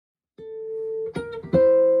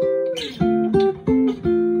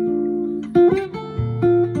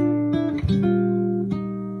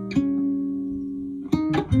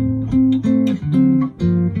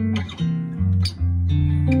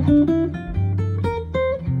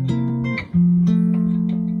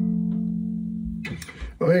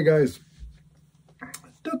Oh, hey guys, I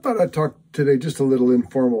thought I'd talk today just a little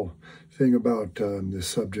informal thing about this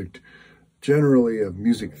subject generally of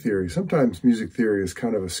music theory. Sometimes music theory is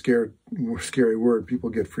kind of a scary word.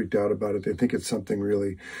 People get freaked out about it. They think it's something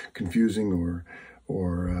really confusing or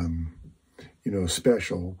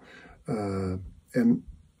special. And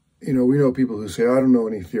we know people who say, I don't know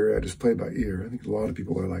any theory, I just play by ear. I think a lot of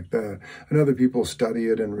people are like that. And other people study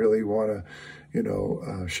it and really want to,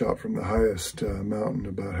 shout from the highest mountain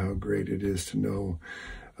about how great it is to know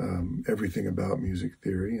everything about music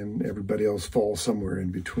theory, and everybody else falls somewhere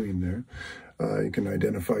in between there. You can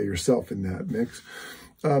identify yourself in that mix.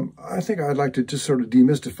 I think I'd like to just sort of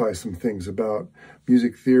demystify some things about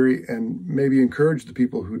music theory and maybe encourage the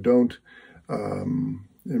people who don't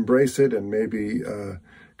embrace it, and maybe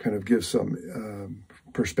kind of give some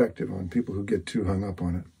perspective on people who get too hung up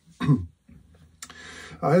on it.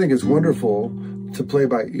 I think it's wonderful to play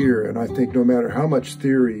by ear, and I think no matter how much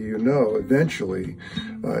theory you know, eventually,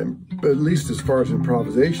 at least as far as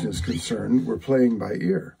improvisation is concerned, we're playing by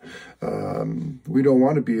ear. We don't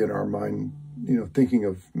want to be in our mind, thinking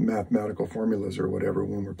of mathematical formulas or whatever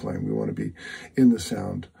when we're playing. We want to be in the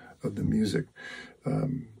sound of the music.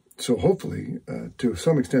 So hopefully, to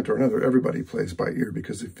some extent or another, everybody plays by ear,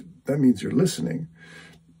 because if that means you're listening,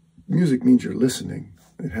 music means you're listening.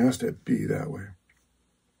 It has to be that way.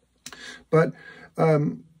 But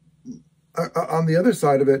on the other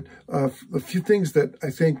side of it, a few things that I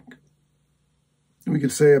think we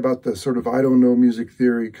could say about the sort of I don't know music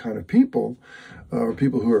theory kind of people, or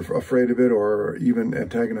people who are afraid of it or even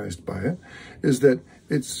antagonized by it, is that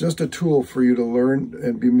it's just a tool for you to learn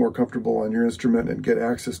and be more comfortable on your instrument and get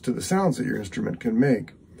access to the sounds that your instrument can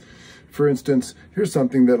make. For instance, here's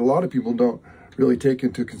something that a lot of people don't really take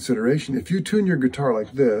into consideration. If you tune your guitar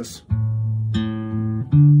like this,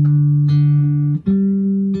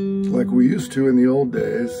 like we used to in the old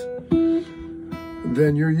days,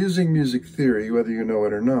 then you're using music theory, whether you know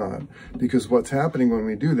it or not, because what's happening when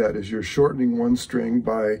we do that is you're shortening one string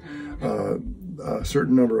by a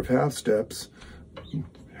certain number of half steps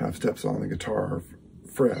on the guitar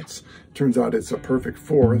frets. Turns out it's a perfect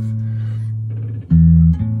fourth,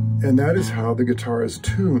 and that is how the guitar is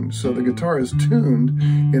tuned. So the guitar is tuned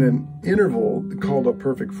in an interval called a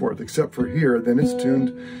perfect fourth, except for here, then it's tuned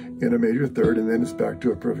in a major third, and then it's back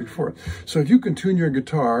to a perfect fourth. So if you can tune your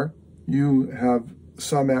guitar, you have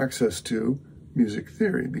some access to music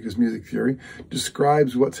theory, because music theory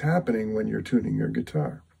describes what's happening when you're tuning your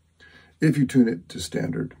guitar, if you tune it to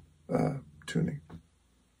standard tuning.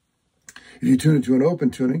 If you tune it to an open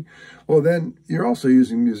tuning, well, then you're also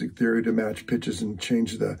using music theory to match pitches and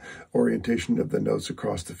change the orientation of the notes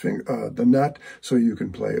across the nut, so you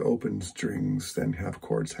can play open strings, then have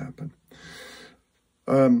chords happen.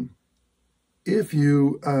 Another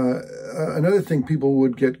thing people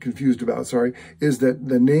would get confused about, is that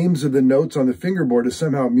the names of the notes on the fingerboard is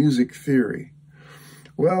somehow music theory.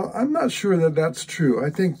 Well, I'm not sure that that's true. I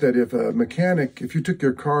think that if you took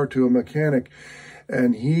your car to a mechanic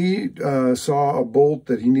and he saw a bolt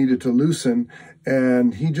that he needed to loosen,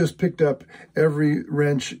 and he just picked up every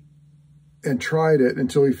wrench and tried it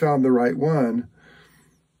until he found the right one,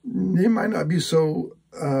 he might not be so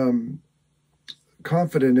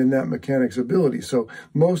confident in that mechanic's ability. So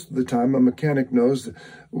most of the time, a mechanic knows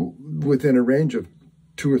within a range of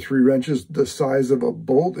 2 or 3 wrenches the size of a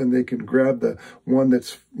bolt, and they can grab the one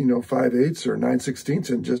that's 5/8 or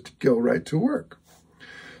 9/16 and just go right to work.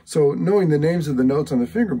 So knowing the names of the notes on the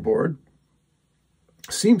fingerboard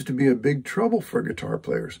seems to be a big trouble for guitar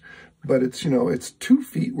players. But it's 2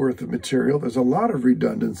 feet worth of material. There's a lot of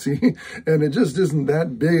redundancy, and it just isn't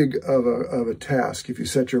that big of a task if you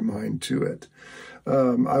set your mind to it.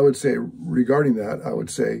 I would say, regarding that,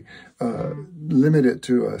 limit it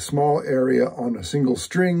to a small area on a single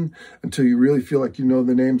string until you really feel like you know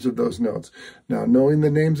the names of those notes. Now, knowing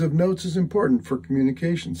the names of notes is important for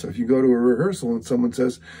communication. So if you go to a rehearsal and someone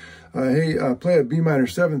says, hey, play a B minor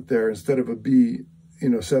 7th there instead of a B,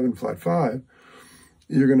 7 flat 5,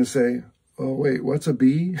 you're going to say, oh, wait, what's a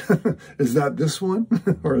B? Is that this one?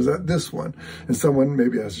 Or is that this one? And someone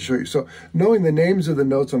maybe has to show you. So knowing the names of the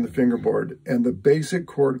notes on the fingerboard and the basic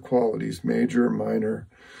chord qualities, major, minor,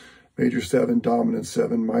 major 7, dominant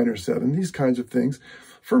 7, minor 7, these kinds of things,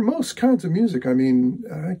 for most kinds of music, I mean,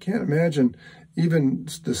 I can't imagine even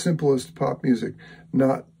the simplest pop music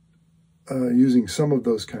not using some of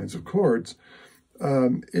those kinds of chords.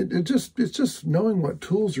 It's just knowing what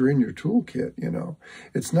tools are in your toolkit,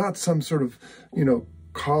 It's not some sort of,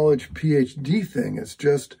 college PhD thing. It's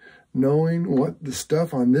just knowing what the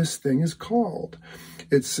stuff on this thing is called.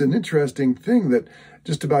 It's an interesting thing that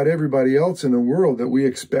just about everybody else in the world that we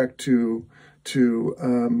expect to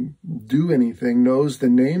to do anything knows the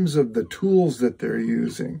names of the tools that they're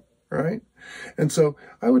using, right? And so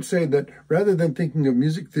I would say that rather than thinking of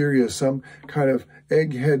music theory as some kind of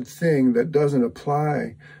egghead thing that doesn't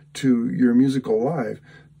apply to your musical life,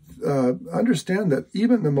 understand that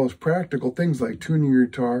even the most practical things like tuning your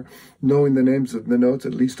guitar, knowing the names of the notes,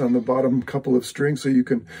 at least on the bottom couple of strings so you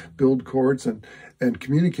can build chords and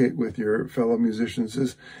communicate with your fellow musicians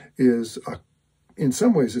is in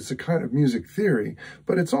some ways it's a kind of music theory,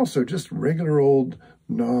 but it's also just regular old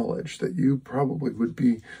knowledge that you probably would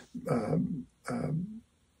be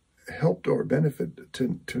helped or benefit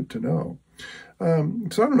to know.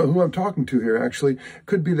 So I don't know who I'm talking to here, actually.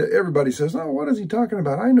 Could be that everybody says, oh, what is he talking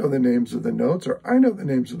about? I know the names of the notes, or I know the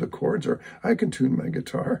names of the chords, or I can tune my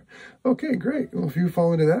guitar. Okay, great. Well, if you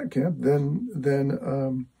fall into that camp, then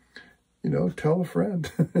you know, tell a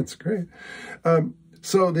friend. It's great.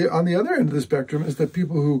 So on the other end of the spectrum is that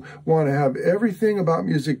people who want to have everything about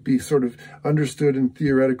music be sort of understood and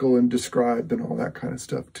theoretical and described and all that kind of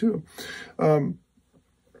stuff too.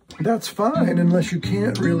 That's fine unless you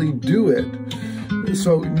can't really do it.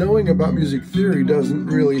 So knowing about music theory doesn't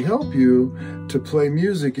really help you to play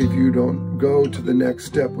music if you don't go to the next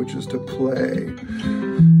step, which is to play.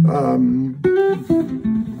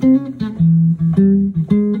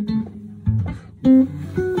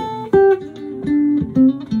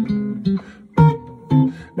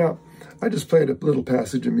 Now, I just played a little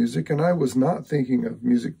passage of music, and I was not thinking of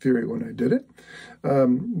music theory when I did it.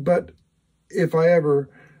 But if I ever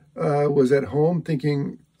was at home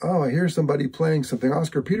thinking, oh, I hear somebody playing something.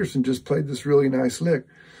 Oscar Peterson just played this really nice lick.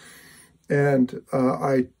 And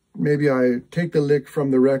maybe I take the lick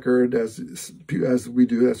from the record as we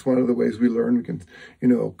do. That's one of the ways we learn. We can, you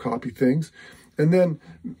know, copy things. And then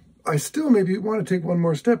I still maybe want to take one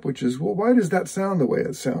more step, which is, well, why does that sound the way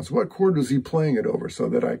it sounds? What chord was he playing it over so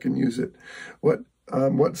that I can use it? What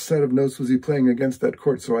set of notes was he playing against that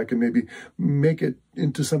chord so I can maybe make it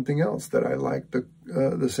into something else that I like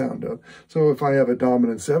the sound of? So if I have a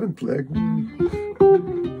dominant seventh lick,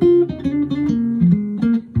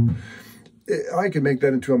 I can make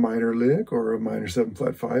that into a minor lick or a minor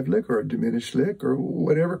 7-flat-5 lick or a diminished lick or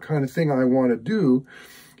whatever kind of thing I want to do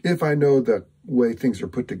if I know the way things are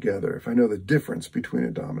put together, if I know the difference between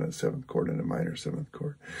a dominant 7th chord and a minor 7th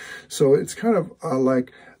chord. So it's kind of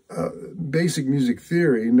like basic music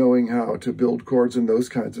theory, knowing how to build chords and those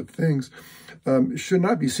kinds of things, should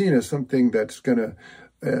not be seen as something that's going to,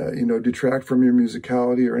 you know, detract from your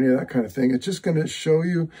musicality or any of that kind of thing. It's just going to show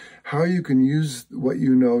you how you can use what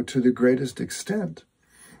you know to the greatest extent.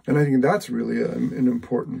 And I think that's really an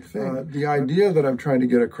important thing. The idea that I'm trying to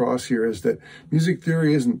get across here is that music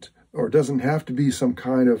theory isn't or doesn't have to be some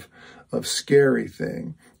kind of scary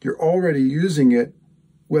thing. You're already using it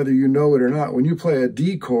whether you know it or not. When you play a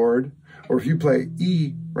D chord, or if you play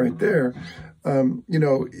E right there, you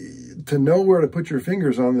know, to know where to put your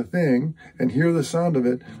fingers on the thing and hear the sound of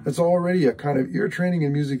it, that's already a kind of ear training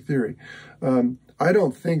in music theory. I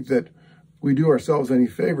don't think that we do ourselves any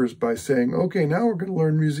favors by saying, okay, now we're going to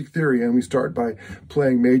learn music theory, and we start by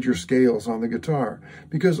playing major scales on the guitar.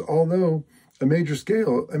 Because although a major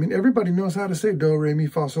scale, I mean, everybody knows how to say do, re, mi,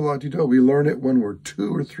 fa, sol, la, ti, do. We learn it when we're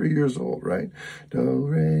 2 or 3 years old, right? Do,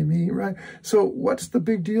 re, mi, right? So what's the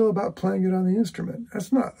big deal about playing it on the instrument?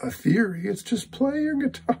 That's not a theory. It's just play your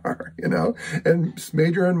guitar, you know? And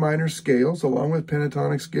major and minor scales, along with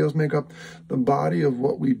pentatonic scales, make up the body of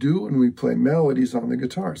what we do when we play melodies on the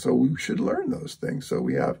guitar. So we should learn those things. So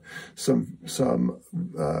we have some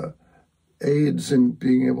aids in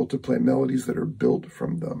being able to play melodies that are built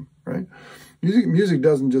from them, right? Music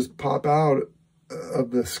doesn't just pop out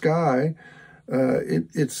of the sky.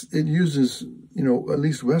 It uses, you know, at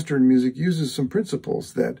least Western music uses some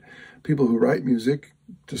principles that people who write music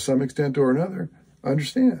to some extent or another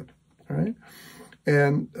understand, right?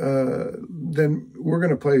 And then we're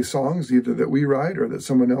going to play songs either that we write or that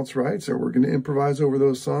someone else writes, or we're going to improvise over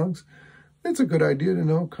those songs. It's a good idea to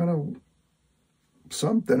know kind of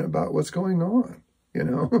something about what's going on. You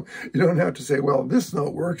know, you don't have to say, well, this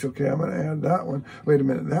note works. Okay, I'm going to add that one. Wait a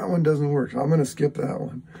minute, that one doesn't work. I'm going to skip that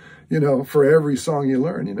one. You know, for every song you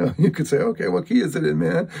learn, you know, you could say, okay, what key is it in,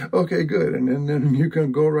 man? Okay, good. And then you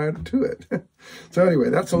can go right to it. So anyway,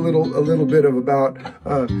 that's a little bit of about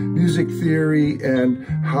music theory and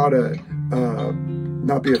how to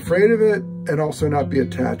not be afraid of it and also not be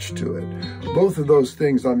attached to it. Both of those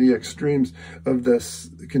things on the extremes of this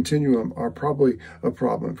continuum are probably a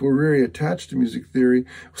problem. If we're very attached to music theory,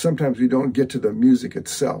 sometimes we don't get to the music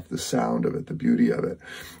itself, the sound of it, the beauty of it.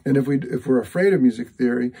 And if we're afraid of music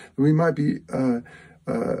theory, we might be,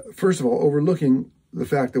 first of all, overlooking the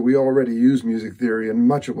fact that we already use music theory in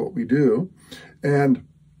much of what we do, and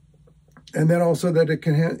then also that it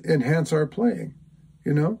can enhance our playing.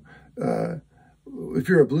 You know, if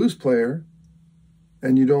you're a blues player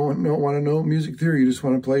and you don't want to know music theory, you just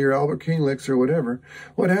want to play your Albert King licks or whatever,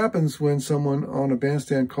 what happens when someone on a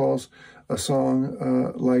bandstand calls a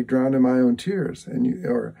song like "Drowned in My Own Tears" and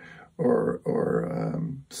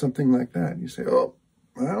or something like that? You say, "Oh,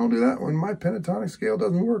 I don't do that one. My pentatonic scale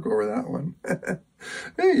doesn't work over that one."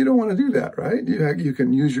 Hey, you don't want to do that, right? You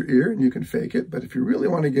can use your ear and you can fake it, but if you really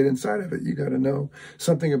want to get inside of it, you got to know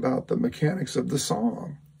something about the mechanics of the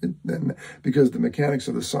song, because the mechanics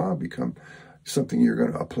of the song become something you're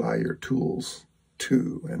going to apply your tools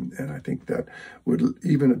to. And I think that would,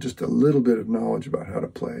 even just a little bit of knowledge about how to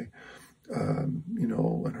play, you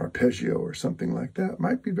know, an arpeggio or something like that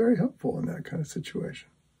might be very helpful in that kind of situation.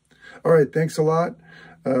 All right, thanks a lot.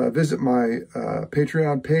 Visit my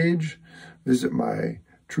Patreon page, visit my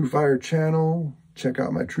TrueFire channel, check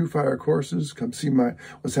out my TrueFire courses, come see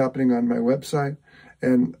what's happening on my website,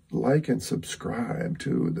 and like and subscribe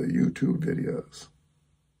to the YouTube videos.